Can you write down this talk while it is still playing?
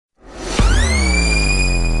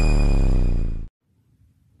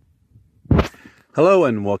Hello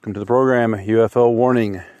and welcome to the program, UFO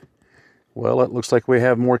Warning. Well, it looks like we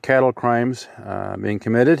have more cattle crimes being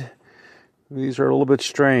committed. These are a little bit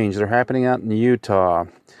strange. They're happening out in Utah.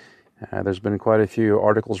 There's been quite a few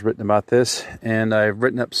articles written about this, and I've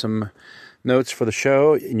written up some notes for the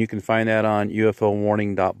show, and you can find that on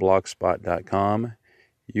ufowarning.blogspot.com,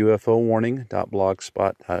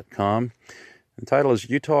 ufowarning.blogspot.com. The title is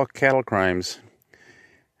Utah Cattle Crimes.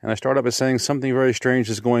 And I start out by saying something very strange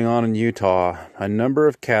is going on in Utah. A number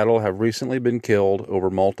of cattle have recently been killed over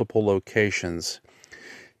multiple locations.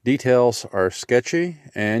 Details are sketchy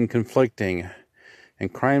and conflicting,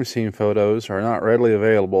 and crime scene photos are not readily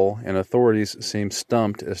available, and authorities seem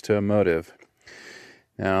stumped as to a motive.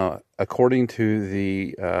 Now, according to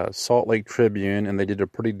the Salt Lake Tribune, and they did a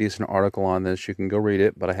pretty decent article on this, you can go read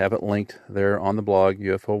it, but I have it linked there on the blog,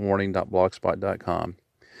 ufowarning.blogspot.com.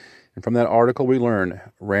 And from that article, we learn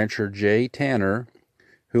rancher Jay Tanner,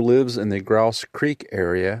 who lives in the Grouse Creek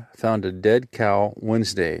area, found a dead cow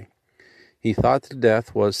Wednesday. He thought the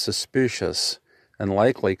death was suspicious and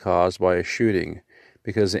likely caused by a shooting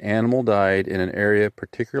because the animal died in an area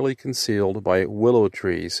particularly concealed by willow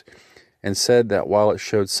trees, and said that while it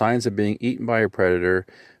showed signs of being eaten by a predator,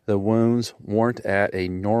 the wounds weren't at a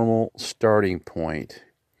normal starting point.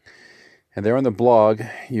 And there on the blog,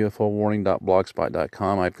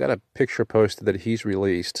 ufowarning.blogspot.com, I've got a picture posted that he's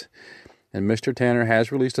released. And Mr. Tanner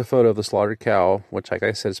has released a photo of the slaughtered cow, which, like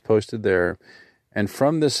I said, is posted there. And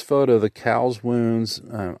from this photo, the cow's wounds,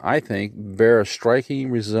 I think, bear a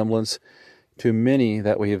striking resemblance to many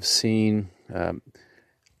that we have seen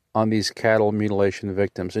on these cattle mutilation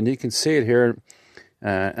victims. And you can see it here.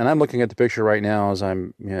 And I'm looking at the picture right now as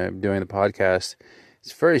I'm doing the podcast.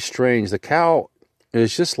 It's very strange. The cow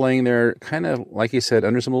is just laying there, kind of, like he said,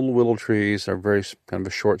 under some little willow trees, or very kind of a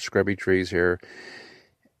short, scrubby trees here.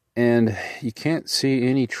 And you can't see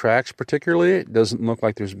any tracks particularly. It doesn't look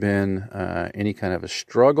like there's been any kind of a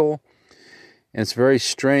struggle. And it's very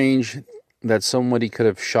strange that somebody could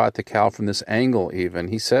have shot the cow from this angle even.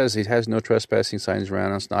 He says he has no trespassing signs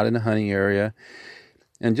around. It's not in a hunting area.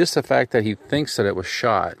 And just the fact that he thinks that it was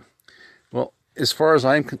shot. Well, as far as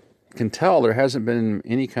I can tell, there hasn't been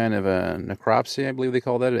any kind of a necropsy, I believe they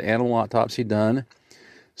call that, an animal autopsy done.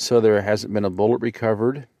 So there hasn't been a bullet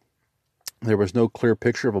recovered. There was no clear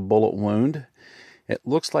picture of a bullet wound. It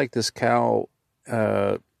looks like this cow,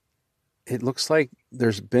 it looks like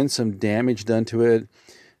there's been some damage done to it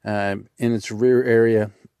in its rear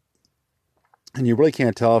area. And you really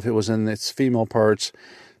can't tell if it was in its female parts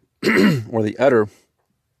or the udder.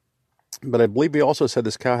 But I believe he also said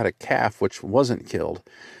this cow had a calf which wasn't killed.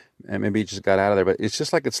 And maybe it just got out of there. But it's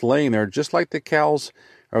just like it's laying there, just like the cows,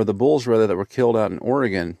 or the bulls rather, that were killed out in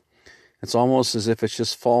Oregon. It's almost as if it's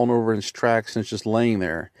just fallen over in its tracks and it's just laying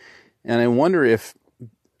there. And I wonder if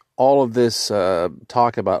all of this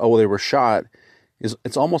talk about, they were shot,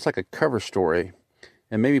 it's almost like a cover story.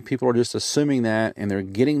 And maybe people are just assuming that, and they're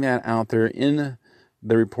getting that out there in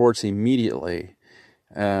the reports immediately.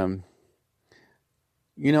 I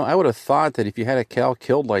would have thought that if you had a cow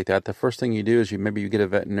killed like that, the first thing you do is you get a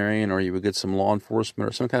veterinarian, or you would get some law enforcement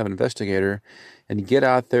or some kind of investigator, and get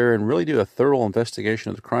out there and really do a thorough investigation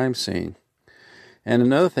of the crime scene. And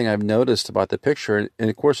another thing I've noticed about the picture, and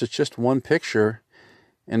of course it's just one picture,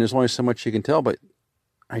 and there's only so much you can tell, but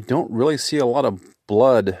I don't really see a lot of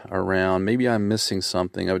blood around. Maybe I'm missing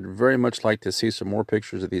something. I would very much like to see some more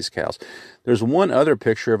pictures of these cows. There's one other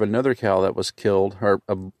picture of another cow that was killed, or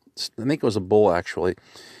I think it was a bull actually,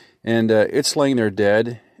 and it's laying there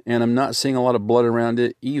dead, and I'm not seeing a lot of blood around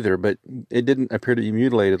it either, but it didn't appear to be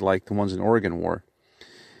mutilated like the ones in Oregon were.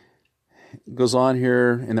 It goes on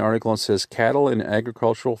here in the article and says, cattle and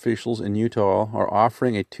agricultural officials in Utah are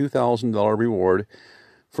offering a $2,000 reward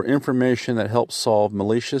for information that helps solve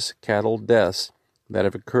malicious cattle deaths that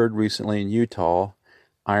have occurred recently in Utah,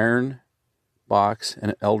 Iron, Box,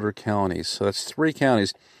 and Elder counties. So that's 3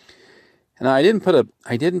 counties. And I didn't put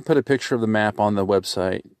a picture of the map on the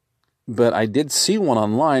website, but I did see one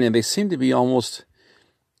online, and they seem to be almost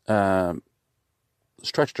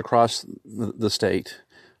stretched across the state.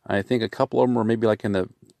 I think a couple of them were maybe like in the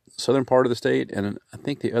southern part of the state, and I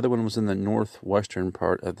think the other one was in the northwestern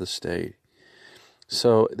part of the state.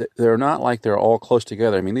 So they're not like they're all close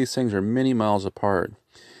together. I mean, these things are many miles apart.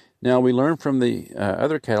 Now, we learned from the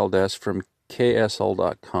other cattle deaths from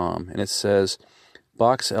KSL.com, and it says,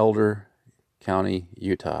 Box Elder County,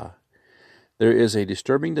 Utah. There is a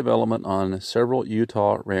disturbing development on several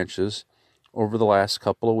Utah ranches over the last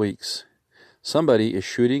couple of weeks. Somebody is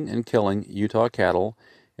shooting and killing Utah cattle,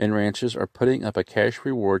 and ranches are putting up a cash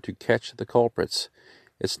reward to catch the culprits.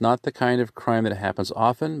 It's not the kind of crime that happens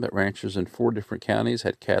often, but ranchers in 4 different counties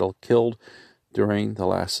had cattle killed during the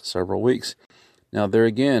last several weeks. Now, there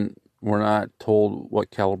again, we're not told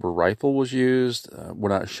what caliber rifle was used. We're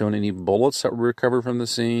not shown any bullets that were recovered from the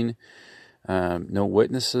scene. No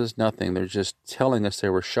witnesses, nothing. They're just telling us they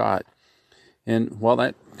were shot. And while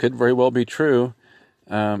that could very well be true,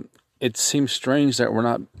 it seems strange that we're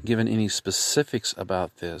not given any specifics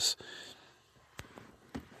about this.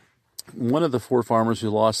 One of the 4 farmers who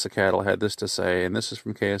lost the cattle had this to say, and this is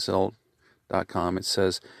from KSL.com. It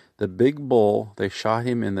says, "The big bull, they shot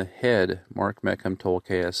him in the head," Mark Meckham told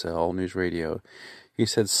KSL News Radio. He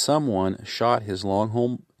said someone shot his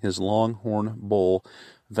longhorn bull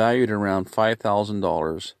valued around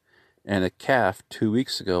 $5,000 and a calf 2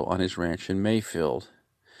 weeks ago on his ranch in Mayfield.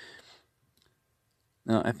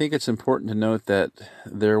 Now, I think it's important to note that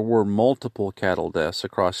there were multiple cattle deaths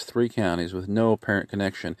across 3 counties with no apparent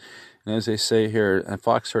connection. And as they say here, and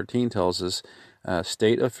Fox 13 tells us,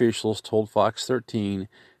 state officials told Fox 13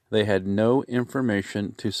 they had no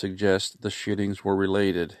information to suggest the shootings were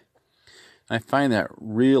related. I find that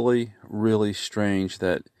really, really strange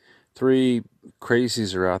that 3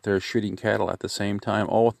 crazies are out there shooting cattle at the same time,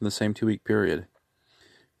 all within the same 2-week period.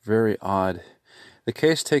 Very odd. The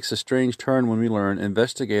case takes a strange turn when we learn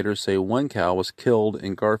investigators say 1 cow was killed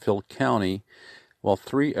in Garfield County, while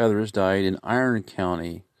 3 others died in Iron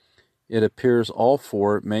County. It appears all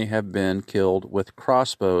 4 may have been killed with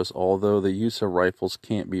crossbows, although the use of rifles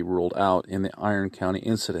can't be ruled out in the Iron County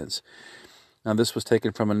incidents. Now, this was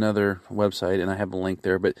taken from another website, and I have a link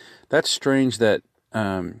there, but that's strange that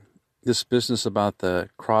this business about the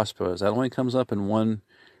crossbows, that only comes up in 1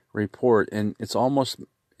 report, and it's almost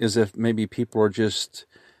as if maybe people are just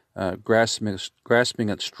grasping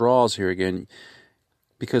at straws here again,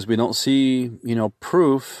 because we don't see,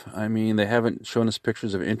 proof. I mean, they haven't shown us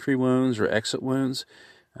pictures of entry wounds or exit wounds.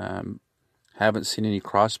 Haven't seen any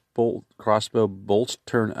crossbow bolts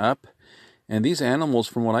turn up. And these animals,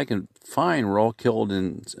 from what I can find, were all killed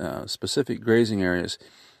in specific grazing areas.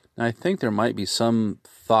 And I think there might be some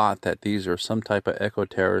thought that these are some type of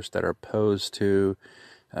eco-terrorists that are opposed to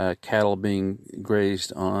cattle being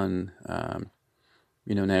grazed on,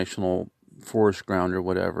 national forest ground or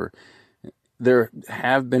whatever. There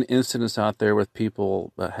have been incidents out there with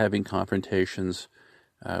people having confrontations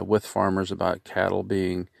with farmers about cattle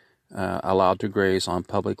being allowed to graze on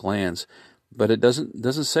public lands, but it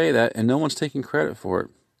doesn't say that, and no one's taking credit for it.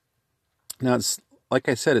 Now, it's like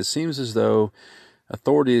I said, it seems as though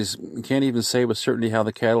authorities can't even say with certainty how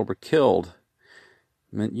the cattle were killed.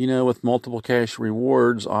 With multiple cash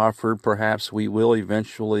rewards offered, perhaps we will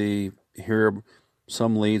eventually hear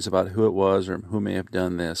some leads about who it was or who may have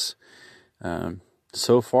done this.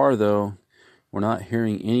 So far, though, we're not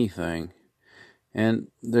hearing anything. And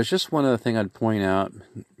there's just one other thing I'd point out,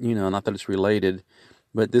 not that it's related,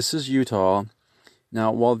 but this is Utah.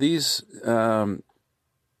 Now, while these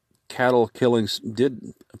cattle killings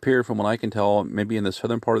did appear, from what I can tell, maybe in the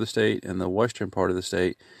southern part of the state and the western part of the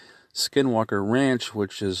state, Skinwalker Ranch,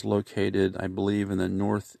 which is located, I believe, in the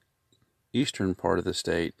northeastern part of the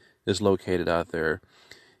state, is located out there.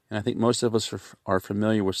 And I think most of us are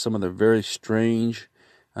familiar with some of the very strange,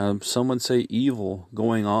 some would say evil,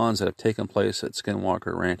 going-ons that have taken place at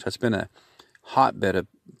Skinwalker Ranch. That's been a hotbed of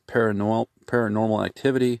paranormal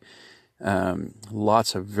activity.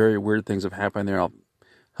 Lots of very weird things have happened there. I'll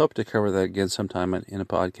hope to cover that again sometime in a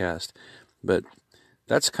podcast. But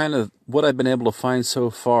that's kind of what I've been able to find so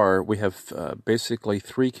far. We have basically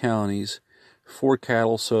 3 counties, 4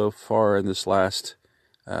 cattle so far in this last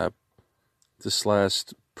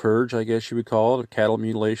purge, I guess you would call it, cattle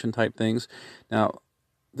mutilation type things. Now,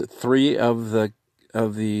 the 3 of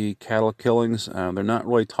the cattle killings, they're not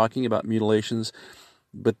really talking about mutilations,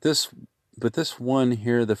 but this one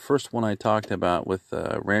here, the first one I talked about with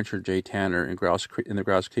rancher Jay Tanner in the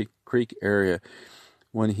Grouse Creek area,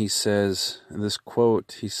 when he says, in this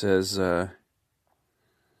quote, he says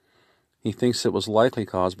he thinks it was likely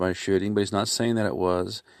caused by shooting, but he's not saying that it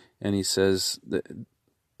was. And he says that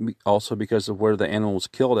also because of where the animal was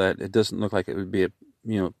killed at, it doesn't look like it would be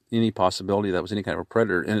any possibility that was any kind of a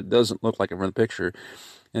predator, and it doesn't look like it from the picture.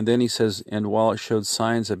 And then he says, and while it showed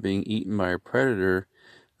signs of being eaten by a predator,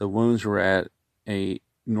 the wounds weren't at a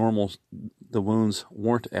normal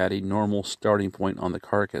starting point on the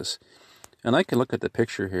carcass. And I can look at the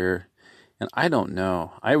picture here, and I don't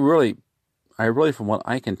know. I really, from what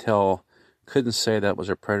I can tell, couldn't say that was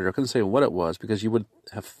a predator. I couldn't say what it was, because you would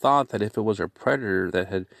have thought that if it was a predator that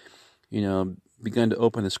had, begun to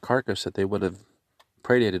open its carcass, that they would have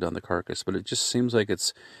predated on the carcass. But it just seems like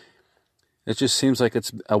it's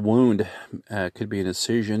a wound. Could be an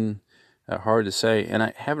incision. Hard to say. And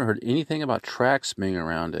I haven't heard anything about tracks being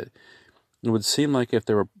around it. It would seem like if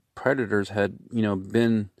there were predators had,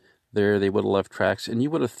 been there, they would have left tracks. And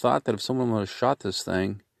you would have thought that if someone would have shot this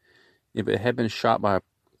thing, if it had been shot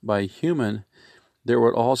by a human, there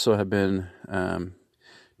would also have been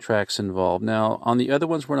tracks involved. Now, on the other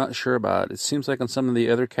ones, we're not sure about. It seems like on some of the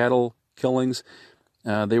other cattle killings,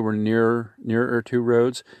 they were nearer to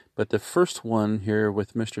roads. But the first one here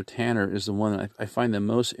with Mr. Tanner is the one that I find the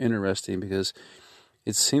most interesting, because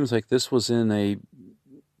it seems like this was in a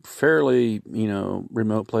fairly,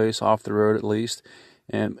 remote place, off the road at least.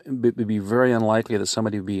 And it would be very unlikely that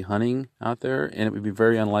somebody would be hunting out there, and it would be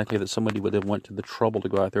very unlikely that somebody would have went to the trouble to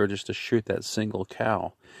go out there just to shoot that single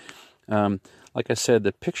cow. Like I said,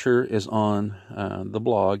 the picture is on the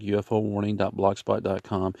blog,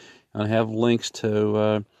 ufowarning.blogspot.com, and I have links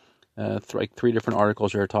to like 3 different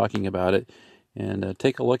articles that are talking about it. And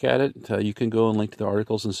take a look at it. You can go and link to the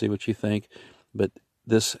articles and see what you think. But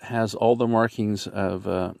this has all the markings of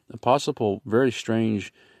a possible very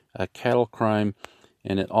strange cattle crime,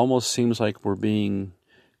 and it almost seems like we're being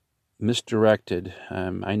misdirected.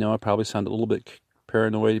 I know I probably sound a little bit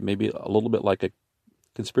paranoid, maybe a little bit like a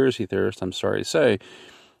conspiracy theorist, I'm sorry to say,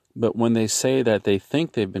 but when they say that they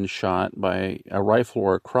think they've been shot by a rifle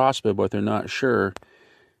or a crossbow, but they're not sure,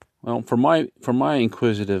 well, for my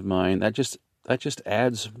inquisitive mind, that just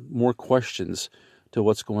adds more questions to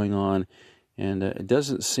what's going on, and it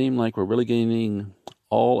doesn't seem like we're really getting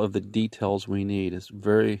all of the details we need. It's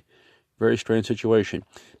very, very strange situation.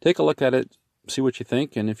 Take a look at it, see what you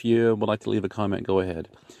think, and if you would like to leave a comment, go ahead.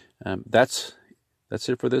 That's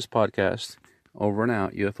it for this podcast. Over and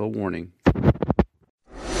out. UFO Warning.